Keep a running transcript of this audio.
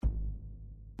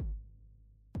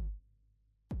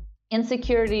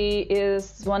Insecurity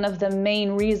is one of the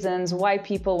main reasons why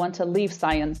people want to leave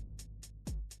science.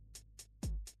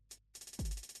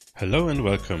 Hello and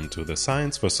welcome to the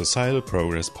Science for Societal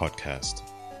Progress podcast.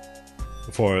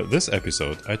 For this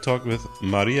episode, I talked with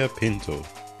Maria Pinto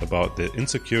about the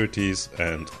insecurities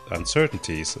and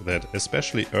uncertainties that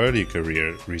especially early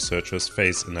career researchers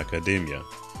face in academia,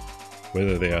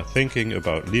 whether they are thinking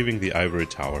about leaving the ivory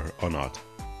tower or not.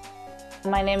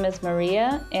 My name is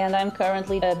Maria, and I'm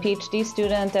currently a PhD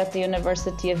student at the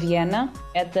University of Vienna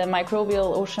at the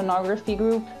Microbial Oceanography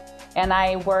group, and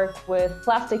I work with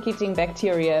plastic-eating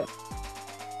bacteria.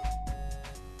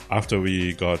 After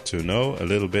we got to know a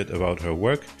little bit about her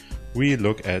work, we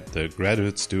look at the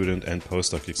graduate student and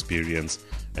postdoc experience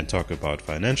and talk about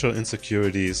financial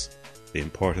insecurities, the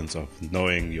importance of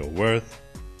knowing your worth,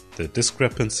 the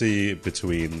discrepancy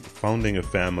between founding a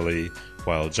family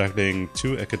while juggling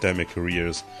two academic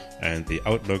careers, and the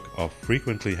outlook of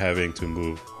frequently having to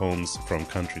move homes from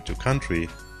country to country,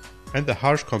 and the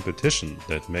harsh competition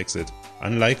that makes it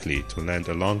unlikely to land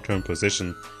a long-term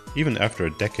position even after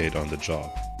a decade on the job.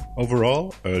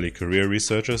 Overall, early career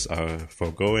researchers are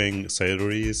foregoing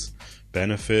salaries,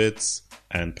 benefits,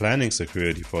 and planning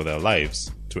security for their lives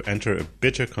to enter a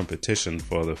bitter competition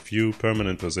for the few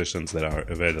permanent positions that are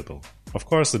available. Of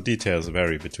course, the details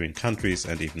vary between countries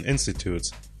and even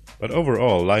institutes, but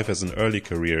overall, life as an early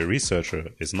career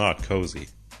researcher is not cozy.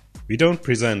 We don't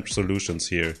present solutions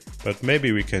here, but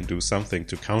maybe we can do something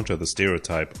to counter the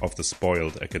stereotype of the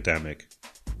spoiled academic.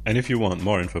 And if you want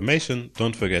more information,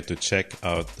 don't forget to check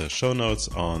out the show notes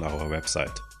on our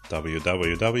website,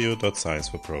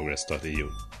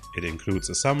 www.scienceforprogress.eu. It includes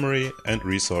a summary and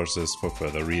resources for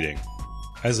further reading.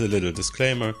 As a little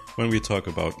disclaimer, when we talk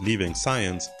about leaving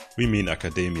science, we mean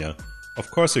academia. Of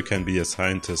course you can be a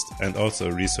scientist and also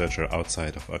a researcher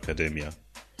outside of academia.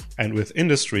 And with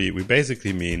industry, we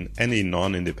basically mean any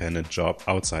non-independent job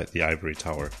outside the ivory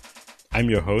tower. I'm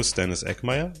your host, Dennis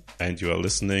Eckmeyer, and you are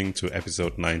listening to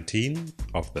episode 19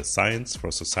 of the Science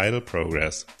for Societal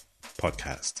Progress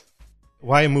podcast.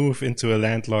 Why move into a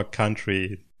landlocked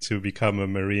country to become a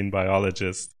marine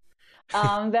biologist?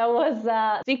 That was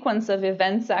a sequence of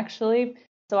events, actually.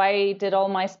 So I did all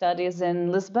my studies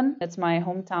in Lisbon. It's my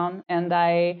hometown. And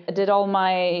I did all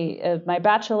my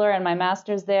bachelor and my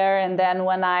master's there. And then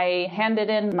when I handed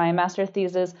in my master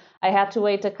thesis, I had to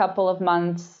wait a couple of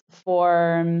months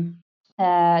for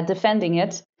defending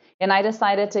it. And I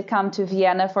decided to come to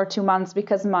Vienna for 2 months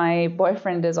because my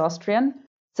boyfriend is Austrian.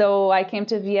 So I came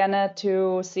to Vienna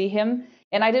to see him.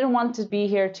 And I didn't want to be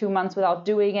here 2 months without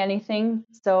doing anything.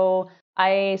 So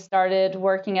I started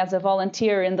working as a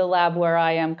volunteer in the lab where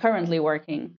I am currently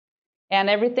working. And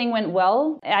everything went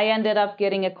well. I ended up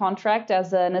getting a contract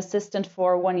as an assistant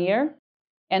for 1 year.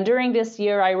 And during this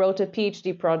year, I wrote a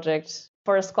PhD project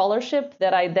for a scholarship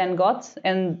that I then got.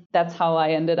 And that's how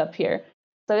I ended up here.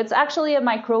 So it's actually a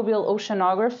microbial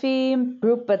oceanography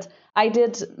group, but I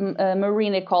did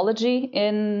marine ecology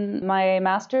in my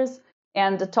master's.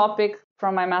 And the topic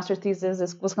from my master's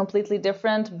thesis was completely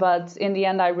different, but in the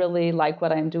end, I really like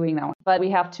what I'm doing now. But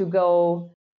we have to go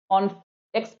on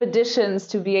expeditions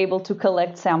to be able to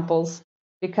collect samples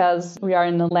because we are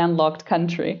in a landlocked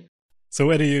country. So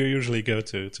where do you usually go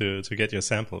to get your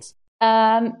samples?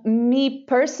 Me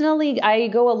personally, I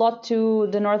go a lot to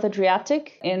the North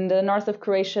Adriatic. In the north of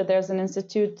Croatia, there's an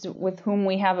institute with whom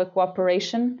we have a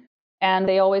cooperation. And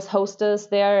they always host us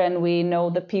there, and we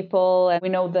know the people, and we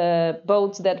know the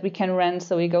boats that we can rent,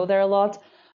 so we go there a lot.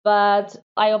 But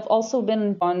I have also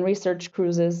been on research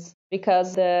cruises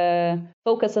because the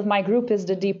focus of my group is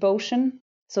the deep ocean.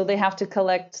 So they have to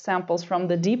collect samples from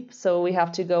the deep, so we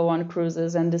have to go on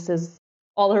cruises, and this is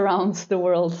all around the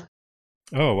world.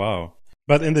 Oh, wow.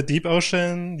 But in the deep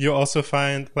ocean, you also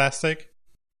find plastic?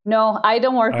 No, I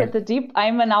don't work at the deep.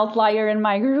 I'm an outlier in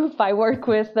my group. I work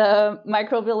with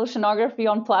microbial oceanography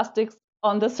on plastics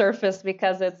on the surface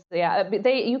because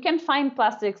you can find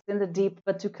plastics in the deep,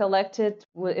 but to collect it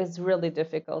is really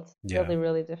difficult. Yeah. Really,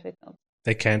 really difficult.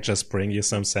 They can't just bring you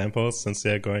some samples since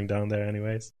they're going down there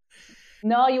anyways?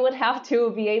 No, you would have to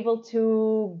be able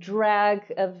to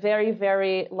drag a very,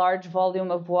 very large volume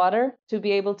of water to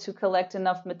be able to collect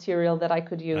enough material that I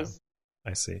could use. Oh,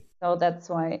 I see. So that's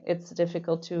why it's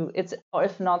difficult it's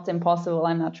if not impossible,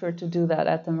 I'm not sure to do that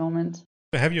at the moment.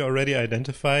 Have you already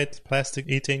identified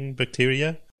plastic-eating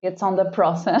bacteria? It's on the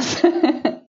process.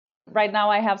 Right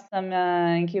now I have some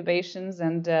incubations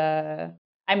and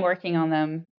I'm working on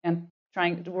them and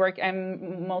trying to work.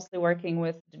 I'm mostly working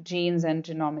with genes and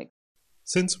genomics.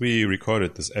 Since we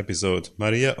recorded this episode,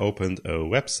 Maria opened a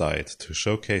website to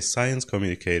showcase science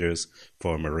communicators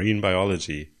for marine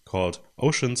biology called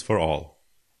Oceans for All.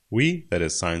 We, that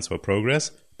is Science for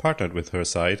Progress, partnered with her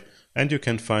site, and you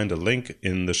can find a link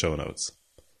in the show notes.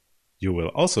 You will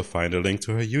also find a link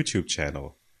to her YouTube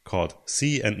channel called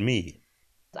C and Me.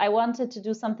 I wanted to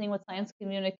do something with science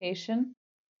communication,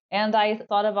 and I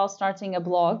thought about starting a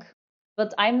blog,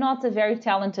 but I'm not a very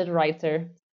talented writer.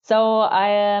 So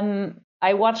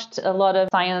I watched a lot of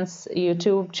science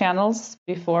YouTube channels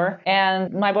before,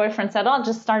 and my boyfriend said, "Oh,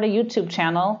 just start a YouTube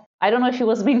channel." I don't know if he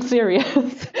was being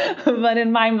serious, but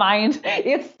in my mind,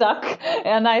 it stuck.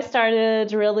 And I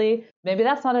started maybe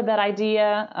that's not a bad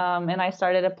idea. And I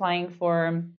started applying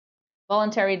for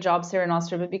voluntary jobs here in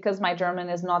Austria, but because my German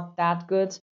is not that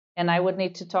good, and I would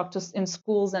need to talk in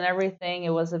schools and everything,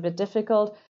 it was a bit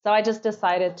difficult. So I just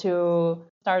decided to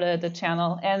start the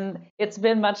channel, and it's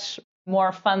been much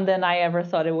more fun than I ever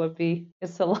thought it would be.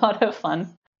 It's a lot of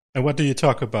fun. And what do you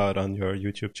talk about on your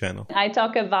YouTube channel? I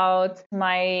talk about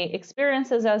my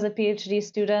experiences as a PhD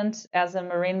student, as a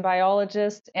marine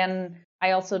biologist, and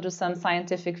I also do some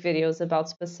scientific videos about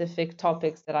specific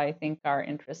topics that I think are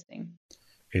interesting.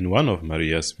 In one of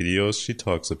Maria's videos, she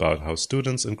talks about how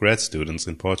students and grad students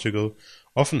in Portugal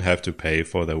often have to pay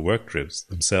for their work trips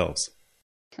themselves.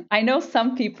 I know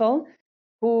some people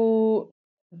who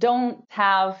don't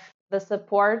have the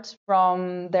support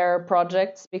from their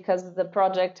projects because the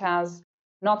project has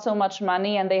not so much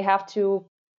money, and they have to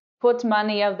put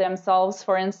money of themselves,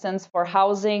 for instance, for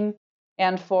housing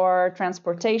and for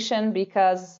transportation,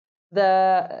 because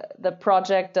the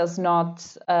project does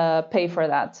not pay for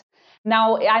that.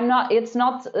 Now, it's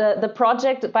not the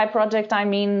project. By project, I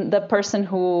mean the person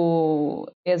who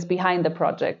is behind the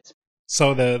project.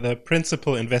 So the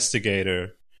principal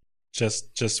investigator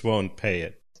just won't pay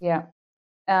it. Yeah.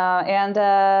 And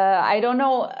I don't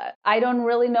know. I don't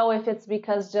really know if it's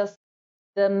because just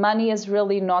the money is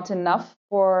really not enough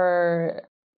for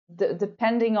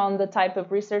depending on the type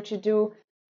of research you do.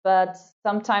 But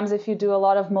sometimes if you do a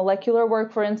lot of molecular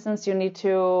work, for instance, you need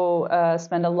to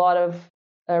spend a lot of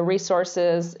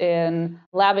resources in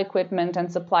lab equipment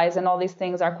and supplies, and all these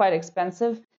things are quite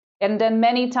expensive. And then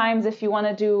many times, if you want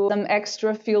to do some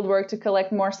extra field work to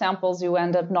collect more samples, you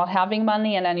end up not having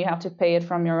money, and then you have to pay it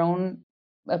from your own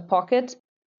pocket.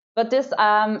 But this,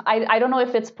 I don't know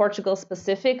if it's Portugal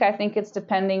specific. I think it's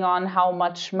depending on how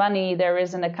much money there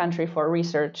is in a country for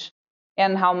research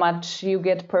and how much you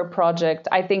get per project.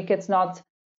 I think it's not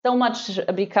so much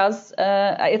because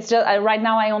it's just right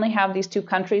now I only have these two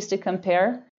countries to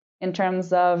compare in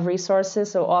terms of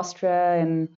resources, so Austria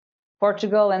and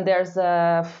Portugal, and there's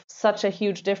such a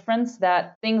huge difference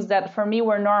that things that for me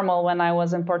were normal when I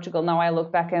was in Portugal, now I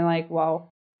look back and like, wow,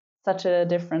 such a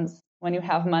difference when you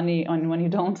have money and when you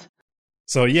don't.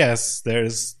 So yes,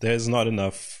 there's not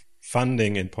enough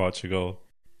funding in Portugal,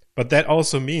 but that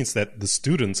also means that the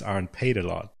students aren't paid a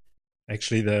lot.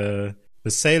 Actually, the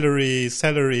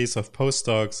salaries of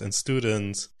postdocs and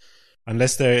students,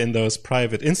 unless they're in those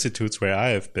private institutes where I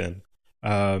have been,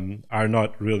 are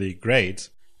not really great.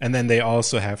 And then they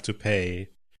also have to pay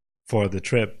for the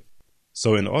trip.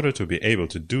 So in order to be able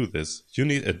to do this, you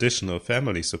need additional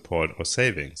family support or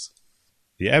savings.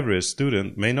 The average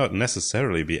student may not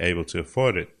necessarily be able to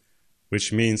afford it,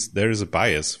 which means there is a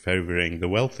bias favoring the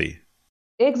wealthy.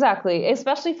 Exactly,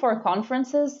 especially for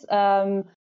conferences.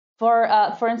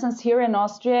 For instance, here in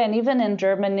Austria and even in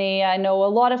Germany, I know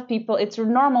a lot of people, it's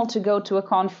normal to go to a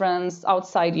conference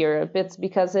outside Europe. It's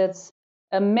because it's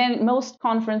most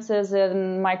conferences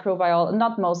in microbiology,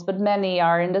 not most, but many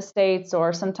are in the States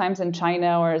or sometimes in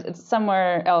China or it's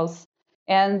somewhere else.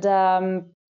 And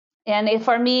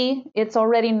for me, it's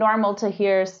already normal to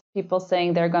hear people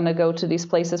saying they're going to go to these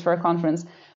places for a conference.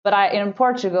 But in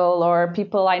Portugal or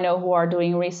people I know who are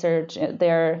doing research,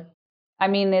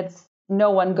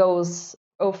 no one goes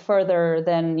further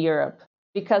than Europe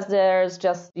because there's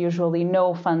just usually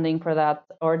no funding for that,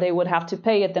 or they would have to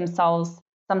pay it themselves.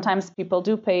 Sometimes people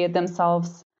do pay it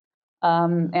themselves.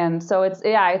 And so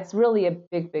it's really a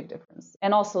big difference.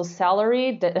 And also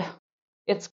salary,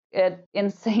 it's an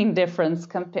insane difference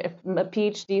compared a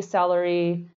PhD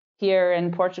salary here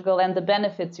in Portugal, and the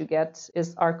benefits you get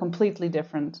are completely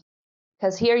different.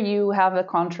 Because here you have a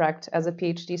contract as a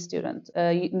PhD student,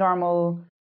 a normal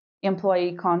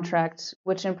employee contract,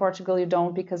 which in Portugal you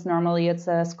don't, because normally it's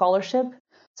a scholarship,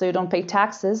 so you don't pay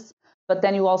taxes, but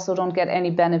then you also don't get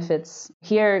any benefits.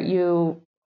 Here you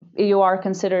are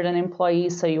considered an employee,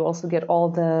 so you also get all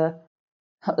the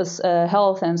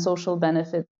health and social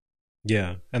benefits.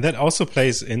 Yeah, and that also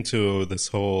plays into this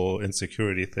whole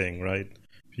insecurity thing, right?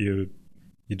 You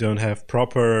don't have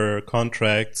proper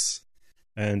contracts,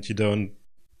 and you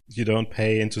don't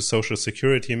pay into social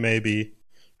security maybe.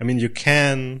 I mean, you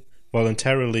can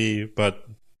voluntarily, but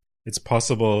it's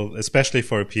possible, especially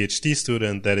for a PhD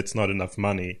student, that it's not enough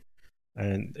money.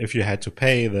 And if you had to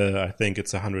pay I think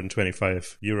it's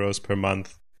 125 euros per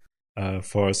month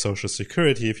for Social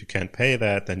Security, if you can't pay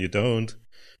that, then you don't.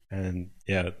 And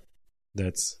yeah,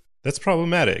 that's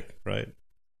problematic, right?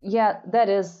 Yeah, that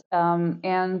is.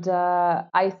 And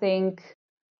I think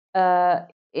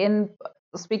in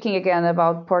speaking again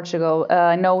about Portugal,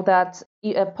 I know that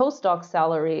a postdoc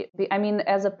salary, I mean,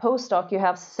 as a postdoc, you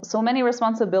have so many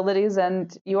responsibilities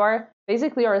and you're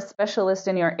a specialist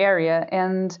in your area.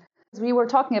 And we were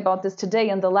talking about this today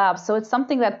in the lab. So it's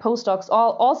something that postdocs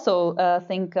also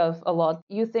think of a lot.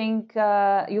 You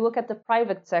look at the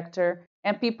private sector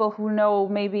and people who know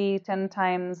maybe 10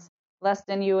 times less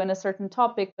than you in a certain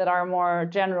topic that are more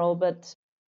general, but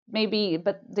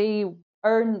they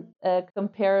earn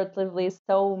comparatively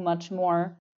so much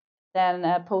more than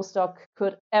a postdoc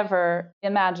could ever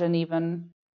imagine.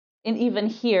 Even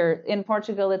here in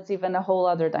Portugal, it's even a whole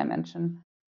other dimension,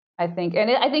 I think, and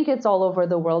I think it's all over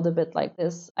the world a bit like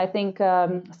this. I think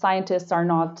scientists are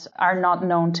not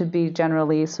known to be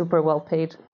generally super well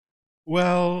paid.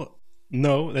 Well,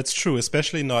 no, that's true,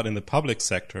 especially not in the public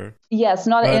sector. Yes,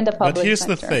 not in the public sector. But here's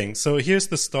the thing. So here's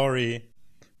the story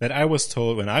that I was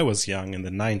told when I was young in the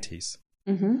 90s.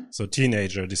 Mm-hmm. So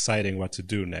teenager deciding what to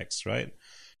do next, right?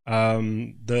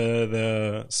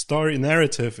 The story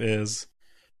narrative is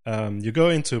you go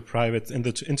into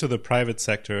the private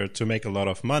sector to make a lot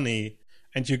of money,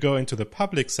 and you go into the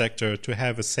public sector to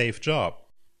have a safe job.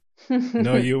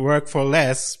 You work for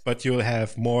less, but you'll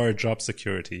have more job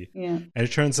security. Yeah. And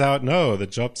it turns out, no, the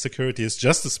job security is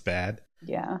just as bad.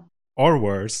 Yeah. Or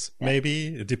worse, maybe.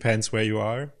 It depends where you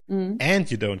are. Mm.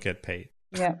 And you don't get paid.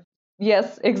 Yeah.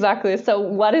 Yes, exactly. So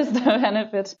what is the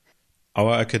benefit?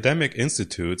 Our academic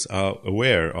institutes are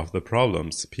aware of the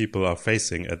problems people are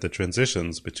facing at the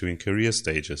transitions between career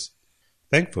stages.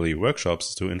 Thankfully,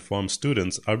 workshops to inform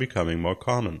students are becoming more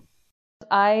common.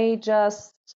 I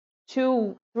just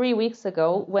 2-3 weeks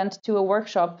ago went to a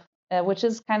workshop, which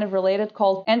is kind of related,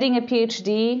 called Ending a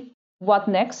PhD, What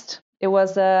Next? It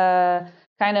was a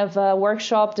kind of a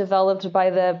workshop developed by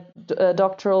the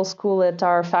doctoral school at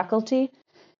our faculty.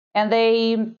 And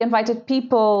they invited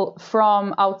people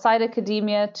from outside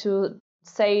academia to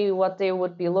say what they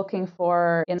would be looking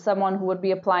for in someone who would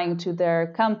be applying to their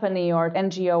company or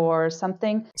NGO or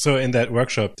something. So in that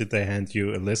workshop, did they hand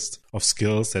you a list of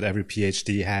skills that every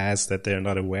PhD has that they're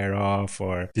not aware of?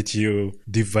 Or did you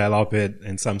develop it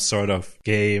in some sort of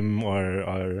game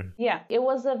or... Yeah, it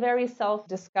was a very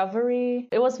self-discovery.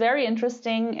 It was very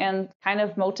interesting and kind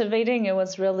of motivating. It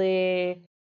was really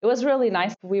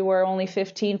nice. We were only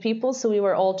 15 people, so we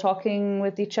were all talking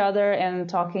with each other and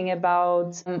talking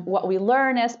about what we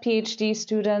learn as PhD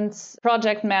students,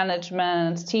 project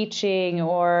management, teaching,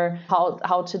 or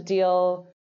how to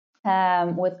deal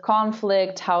with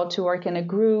conflict, how to work in a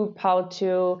group, how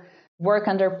to work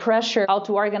under pressure, how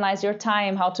to organize your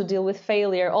time, how to deal with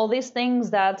failure, all these things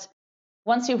that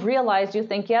once you've realized, you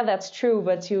think, yeah, that's true,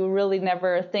 but you really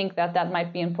never think that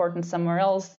might be important somewhere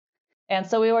else. And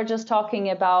so we were just talking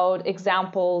about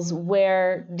examples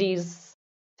where these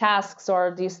tasks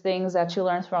or these things that you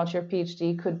learn throughout your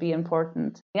PhD could be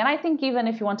important. And I think even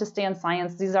if you want to stay in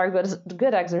science, these are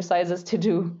good exercises to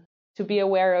do, to be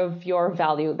aware of your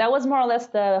value. That was more or less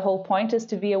the whole point, is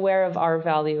to be aware of our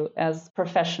value as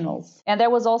professionals. And there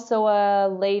was also a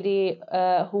lady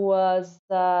who was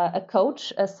a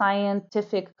coach, a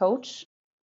scientific coach.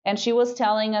 And she was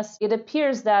telling us it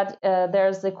appears that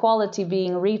there's equality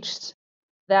being reached,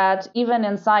 that even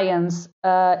in science,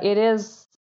 it is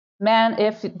men,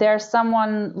 if there's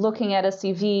someone looking at a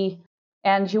CV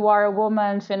and you are a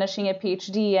woman finishing a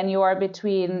PhD and you are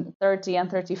between 30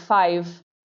 and 35,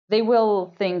 they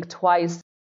will think twice.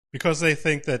 Because they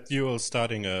think that you are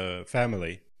starting a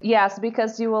family. Yes,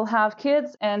 because you will have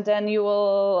kids and then you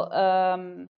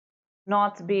will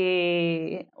not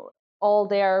be all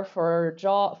there for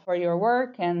your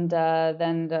work, and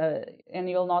and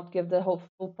you'll not give the whole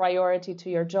full priority to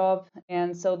your job.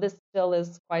 And so this still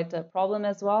is quite a problem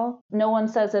as well. No one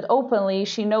says it openly.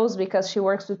 She knows, because she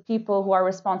works with people who are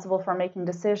responsible for making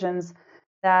decisions,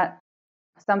 that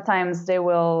sometimes they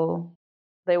will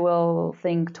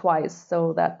think twice.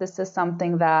 So that this is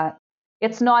something that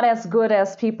it's not as good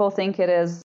as people think it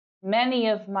is. Many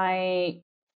of my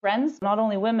friends, not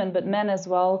only women but men as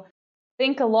well,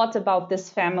 think a lot about this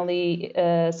family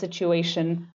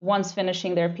situation once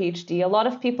finishing their PhD. A lot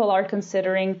of people are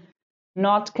considering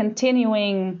not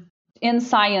continuing in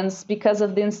science because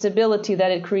of the instability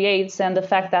that it creates and the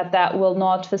fact that will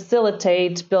not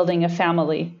facilitate building a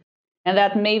family. And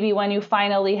that maybe when you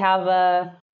finally have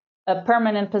a a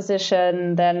permanent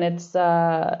position, then it's,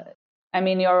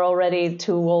 you're already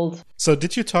too old. So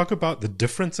did you talk about the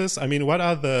differences? I mean, what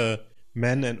are the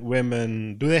men and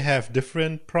women? Do they have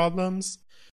different problems?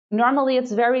 Normally,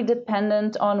 it's very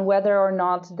dependent on whether or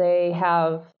not they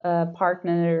have a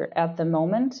partner at the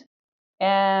moment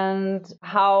and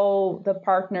how the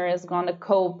partner is going to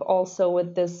cope also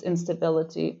with this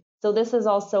instability. So this is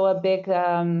also a big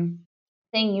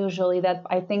thing usually that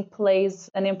I think plays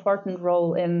an important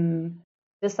role in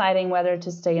deciding whether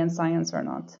to stay in science or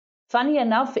not. Funny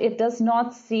enough, it does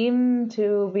not seem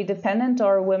to be dependent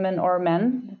on women or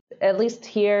men, at least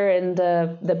here in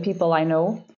the people I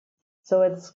know. So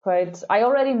it's quite, I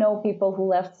already know people who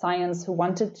left science who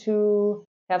wanted to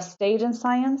have stayed in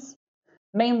science,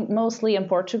 mostly in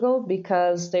Portugal,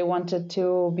 because they wanted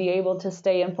to be able to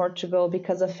stay in Portugal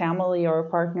because of family or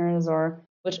partners or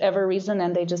whichever reason,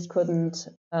 and they just couldn't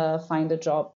find a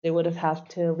job. They would have had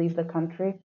to leave the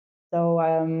country.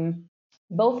 So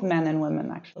both men and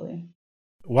women, actually.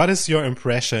 What is your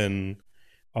impression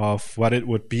of what it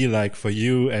would be like for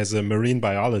you as a marine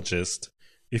biologist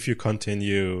if you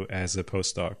continue as a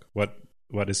postdoc?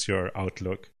 What is your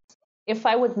outlook? If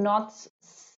I would not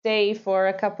stay for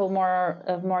a couple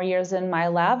more years in my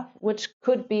lab, which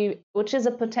is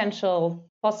a potential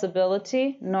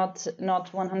possibility, not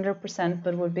 100%,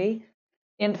 but would be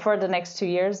for the next 2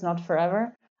 years, not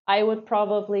forever, I would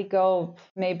probably go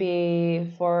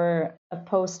maybe for a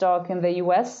postdoc in the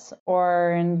US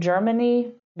or in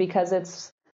Germany, because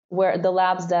it's where the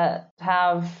labs that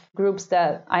have groups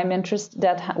that I'm interested,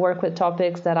 that work with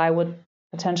topics that I would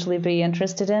potentially be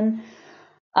interested in.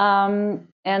 And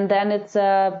then it's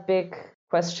a big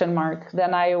question mark.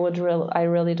 Then I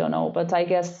really don't know. But I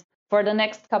guess for the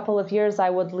next couple of years, I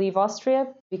would leave Austria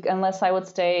unless I would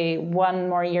stay 1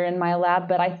 more year in my lab.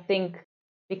 But I think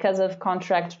because of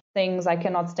contract things, I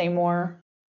cannot stay more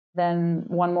than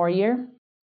 1 more year.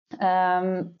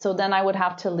 So then I would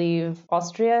have to leave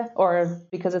Austria, or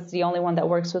because it's the only one that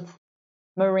works with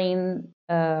marine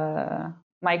microbial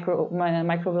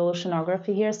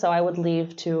oceanography here. So I would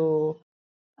leave to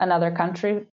another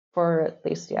country for at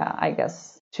least, I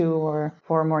guess 2 or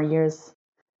 4 more years.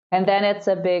 And then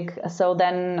so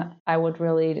then I would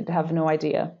really have no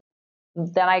idea.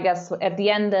 Then I guess at the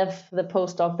end of the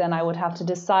postdoc, then I would have to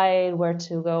decide where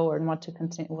to go or what to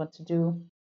continue, what to do.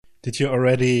 Did you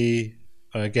already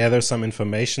gather some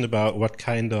information about what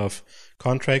kind of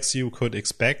contracts you could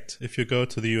expect if you go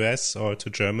to the US or to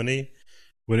Germany?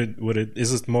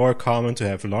 Is it more common to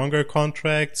have longer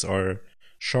contracts or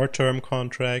short-term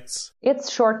contracts?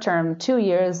 It's short-term. 2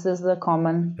 years is the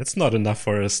common. It's not enough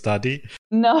for a study.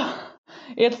 No,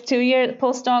 it's 2 years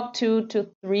postdoc, 2 to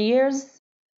 3 years.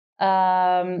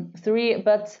 3,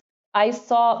 but I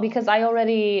saw, because I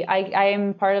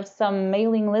am part of some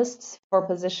mailing lists for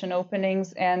position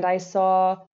openings, and I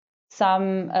saw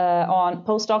some on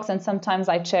postdocs, and sometimes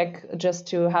I check just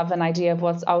to have an idea of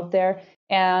what's out there.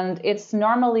 And it's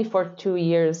normally for 2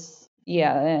 years.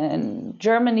 Yeah, and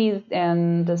Germany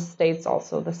and the States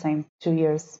also the same, 2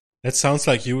 years. It sounds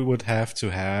like you would have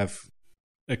to have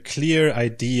a clear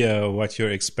idea what your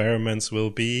experiments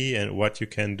will be and what you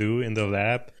can do in the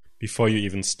lab before you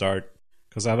even start,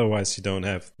 because otherwise you don't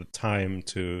have the time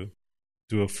to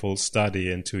do a full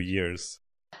study in 2 years.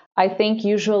 I think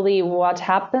usually what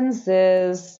happens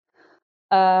is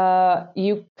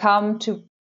you come to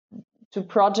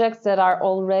projects that are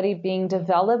already being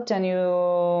developed, and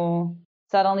you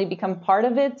suddenly become part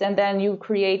of it, and then you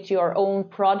create your own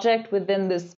project within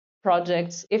this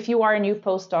project if you are a new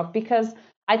postdoc, because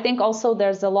I think also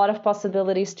there's a lot of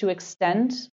possibilities to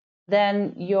extend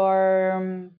then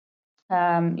your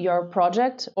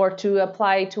project, or to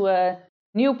apply to a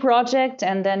new project,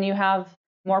 and then you have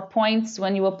more points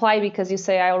when you apply because you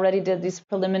say, I already did these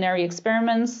preliminary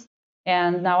experiments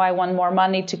and now I want more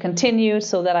money to continue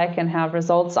so that I can have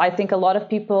results. I think a lot of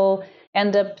people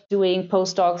end up doing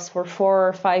postdocs for 4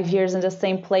 or 5 years in the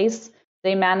same place.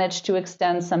 They manage to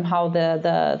extend somehow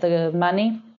the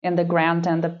money and the grant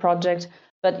and the project.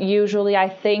 But usually I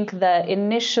think the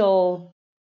initial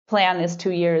plan is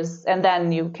 2 years, and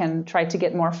then you can try to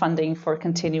get more funding for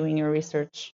continuing your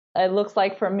research. It looks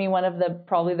like for me one of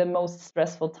probably the most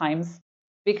stressful times,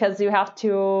 because you have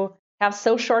to have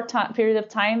so short period of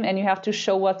time, and you have to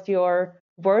show what you're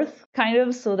worth, kind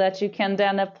of, so that you can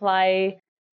then apply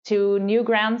to new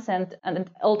grants and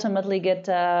ultimately get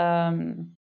a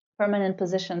permanent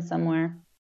position somewhere.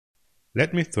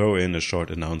 Let me throw in a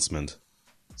short announcement.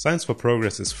 Science for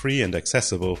Progress is free and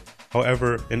accessible.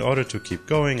 However, in order to keep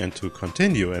going and to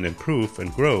continue and improve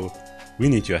and grow, we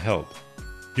need your help.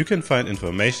 You can find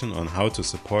information on how to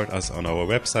support us on our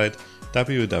website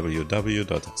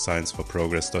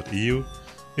www.scienceforprogress.eu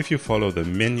if you follow the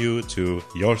menu to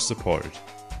Your Support.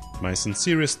 My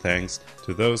sincerest thanks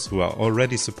to those who are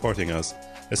already supporting us,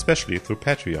 especially through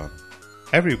Patreon.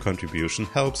 Every contribution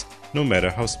helps, no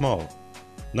matter how small.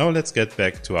 Now let's get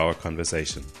back to our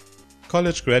conversation.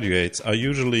 College graduates are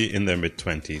usually in their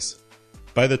mid-20s.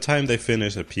 By the time they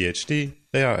finish a PhD,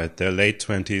 they are at their late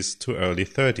 20s to early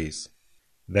 30s.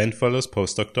 Then follows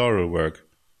postdoctoral work,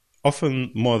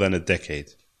 often more than a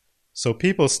decade. So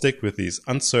people stick with these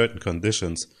uncertain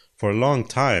conditions for a long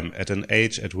time at an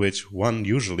age at which one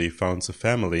usually founds a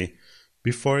family,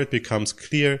 before it becomes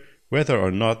clear whether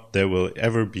or not there will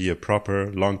ever be a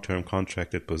proper long-term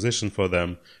contracted position for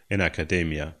them in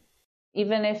academia.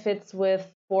 Even if it's with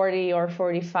 40 or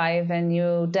 45 and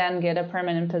you then get a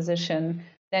permanent position,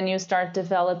 then you start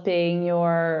developing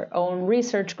your own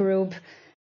research group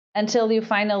until you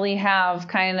finally have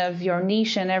kind of your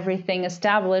niche and everything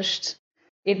established.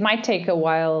 It might take a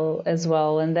while as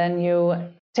well, and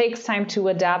then takes time to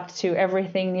adapt to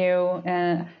everything new.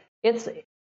 And it's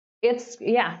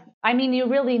I mean, you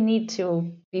really need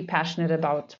to be passionate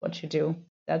about what you do.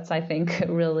 That's, I think,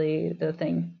 really the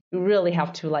thing. You really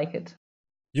have to like it.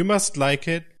 You must like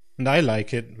it, and I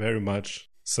like it very much.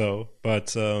 So,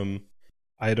 but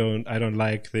I don't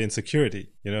like the insecurity.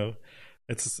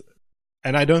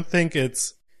 And I don't think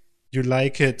it's you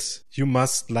like it. You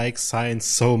must like science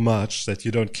so much that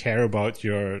you don't care about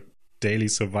your daily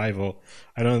survival.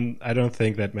 I don't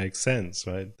think that makes sense,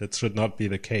 right? That should not be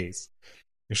the case.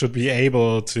 You should be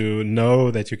able to know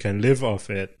that you can live off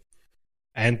it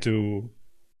and do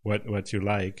what you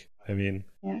like. I mean,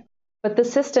 yeah. But the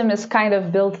system is kind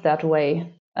of built that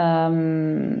way.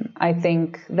 I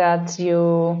think that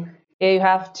you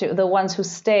have to, the ones who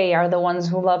stay are the ones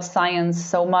who love science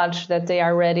so much that they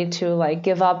are ready to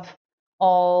give up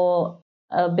a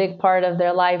big part of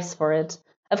their lives for it.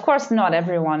 Of course, not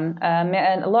everyone.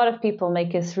 And a lot of people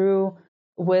make it through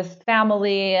with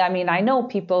family. I mean, I know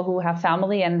people who have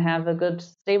family and have a good,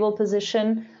 stable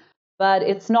position, but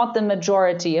it's not the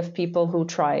majority of people who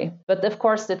try. But of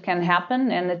course, it can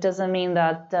happen, and it doesn't mean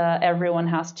that everyone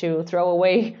has to throw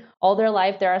away all their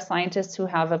life. There are scientists who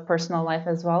have a personal life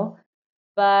as well.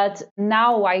 But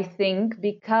now I think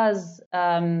because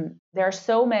there are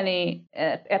so many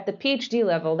at the PhD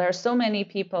level, there are so many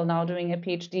people now doing a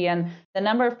PhD, and the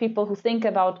number of people who think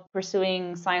about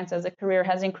pursuing science as a career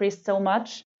has increased so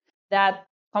much that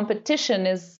competition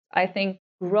is, I think,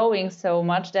 growing so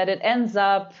much that it ends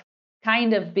up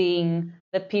kind of being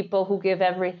the people who give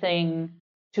everything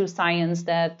to science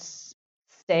that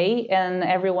stay, and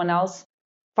everyone else,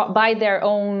 by their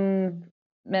own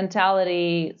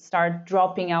mentality, start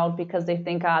dropping out because they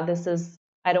think, I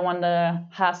don't want the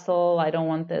hassle, I don't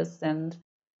want this. And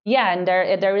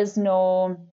there is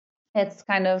no, it's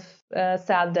kind of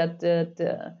sad that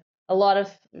a lot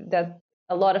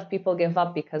of people give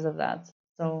up because of that.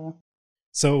 So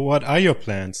what are your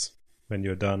plans when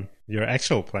you're done? Your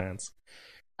actual plans?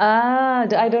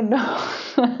 I don't know.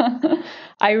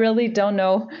 I really don't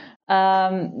know.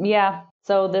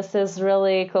 So this is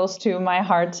really close to my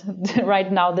heart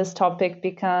right now, this topic,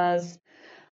 because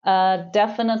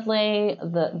definitely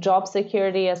the job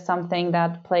security is something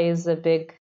that plays a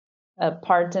big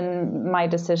part in my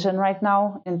decision right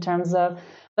now, in terms of,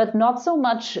 but not so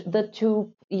much the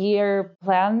 2-year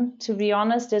plan, to be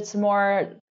honest. It's more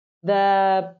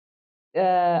the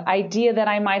idea that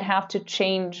I might have to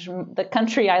change the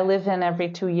country I live in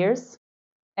every 2 years,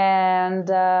 and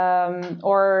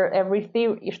or every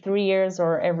 3 years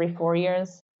or every 4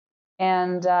 years.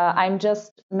 And I'm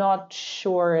just not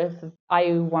sure if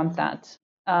I want that.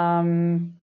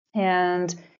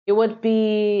 And it would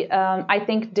be, I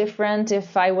think, different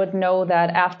if I would know that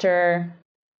after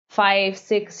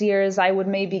 5-6 years, I would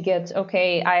maybe get,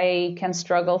 okay, I can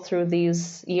struggle through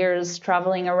these years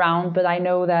traveling around, but I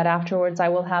know that afterwards I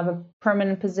will have a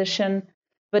permanent position.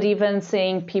 But even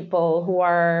seeing people who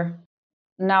are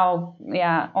now,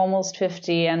 almost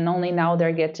 50, and only now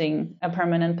they're getting a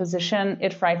permanent position,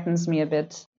 it frightens me a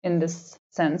bit in this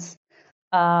sense.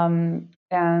 So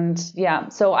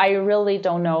I really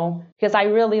don't know, because I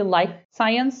really like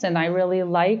science and I really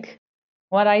like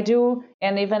what I do.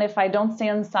 And even if I don't stay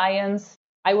in science,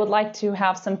 I would like to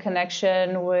have some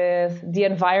connection with the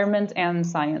environment and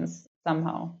science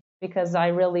somehow, because I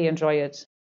really enjoy it.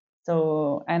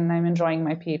 And I'm enjoying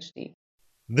my PhD.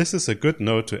 This is a good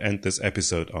note to end this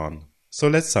episode on. So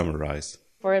let's summarize.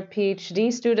 For a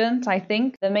PhD student, I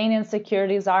think the main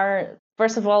insecurities are,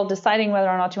 first of all, deciding whether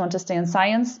or not you want to stay in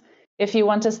science. If you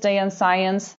want to stay in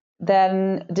science,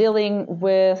 then dealing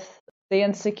with the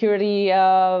insecurity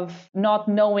of not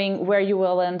knowing where you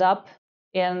will end up.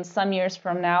 in some years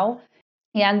from now.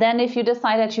 And then if you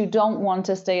decide that you don't want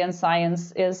to stay in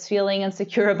science, is feeling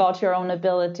insecure about your own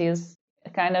abilities,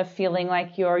 kind of feeling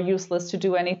like you're useless to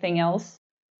do anything else.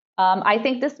 I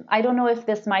think I don't know if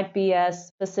this might be a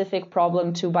specific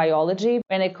problem to biology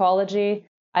and ecology.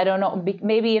 I don't know,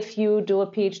 maybe if you do a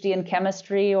PhD in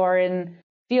chemistry or in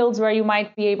fields where you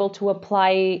might be able to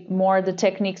apply more the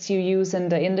techniques you use in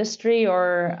the industry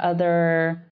or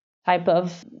other type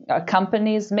of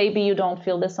companies, maybe you don't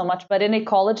feel this so much. But in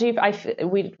ecology,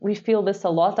 we feel this a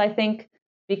lot, I think,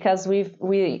 because we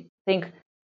think,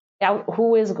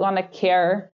 who is going to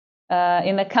care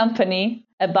in a company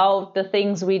about the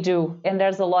things we do? And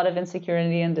there's a lot of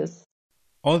insecurity in this.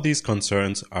 All these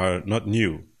concerns are not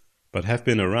new, but have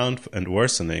been around and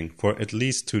worsening for at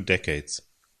least 2 decades.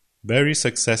 Very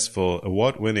successful,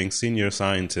 award-winning senior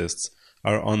scientists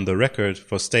are on the record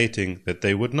for stating that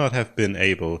they would not have been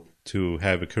able to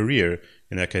have a career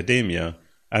in academia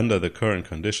under the current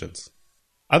conditions.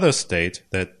 Others state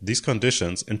that these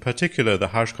conditions, in particular the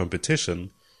harsh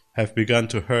competition, have begun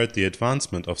to hurt the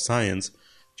advancement of science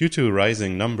due to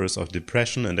rising numbers of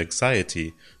depression and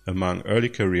anxiety among early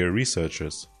career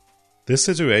researchers. This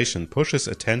situation pushes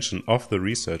attention of the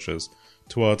researchers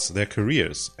towards their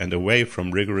careers and away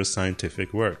from rigorous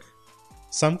scientific work.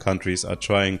 Some countries are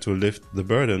trying to lift the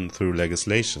burden through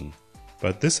legislation,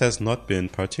 but this has not been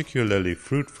particularly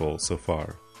fruitful so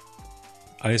far.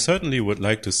 I certainly would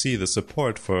like to see the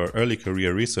support for early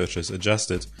career researchers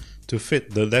adjusted to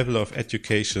fit the level of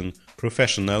education,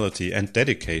 professionality and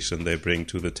dedication they bring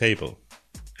to the table.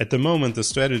 At the moment, the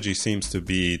strategy seems to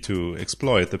be to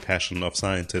exploit the passion of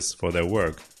scientists for their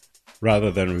work, rather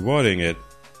than rewarding it,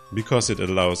 because it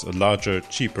allows a larger,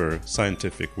 cheaper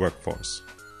scientific workforce.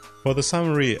 For the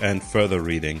summary and further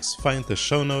readings, find the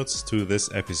show notes to this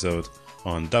episode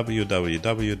on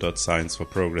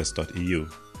www.scienceforprogress.eu.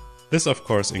 This of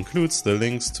course includes the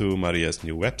links to Maria's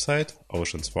new website,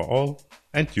 Oceans for All,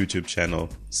 and YouTube channel,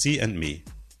 Sea and Me.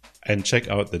 And check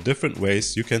out the different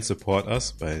ways you can support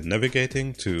us by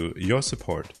navigating to Your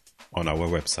Support on our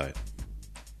website.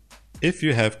 If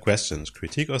you have questions,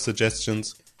 critique or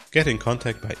suggestions, get in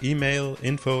contact by email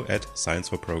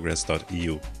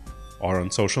info@scienceforprogress.eu or on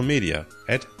social media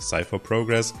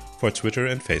 @sci4progress for Twitter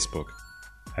and Facebook.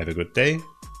 Have a good day.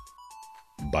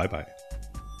 Bye bye.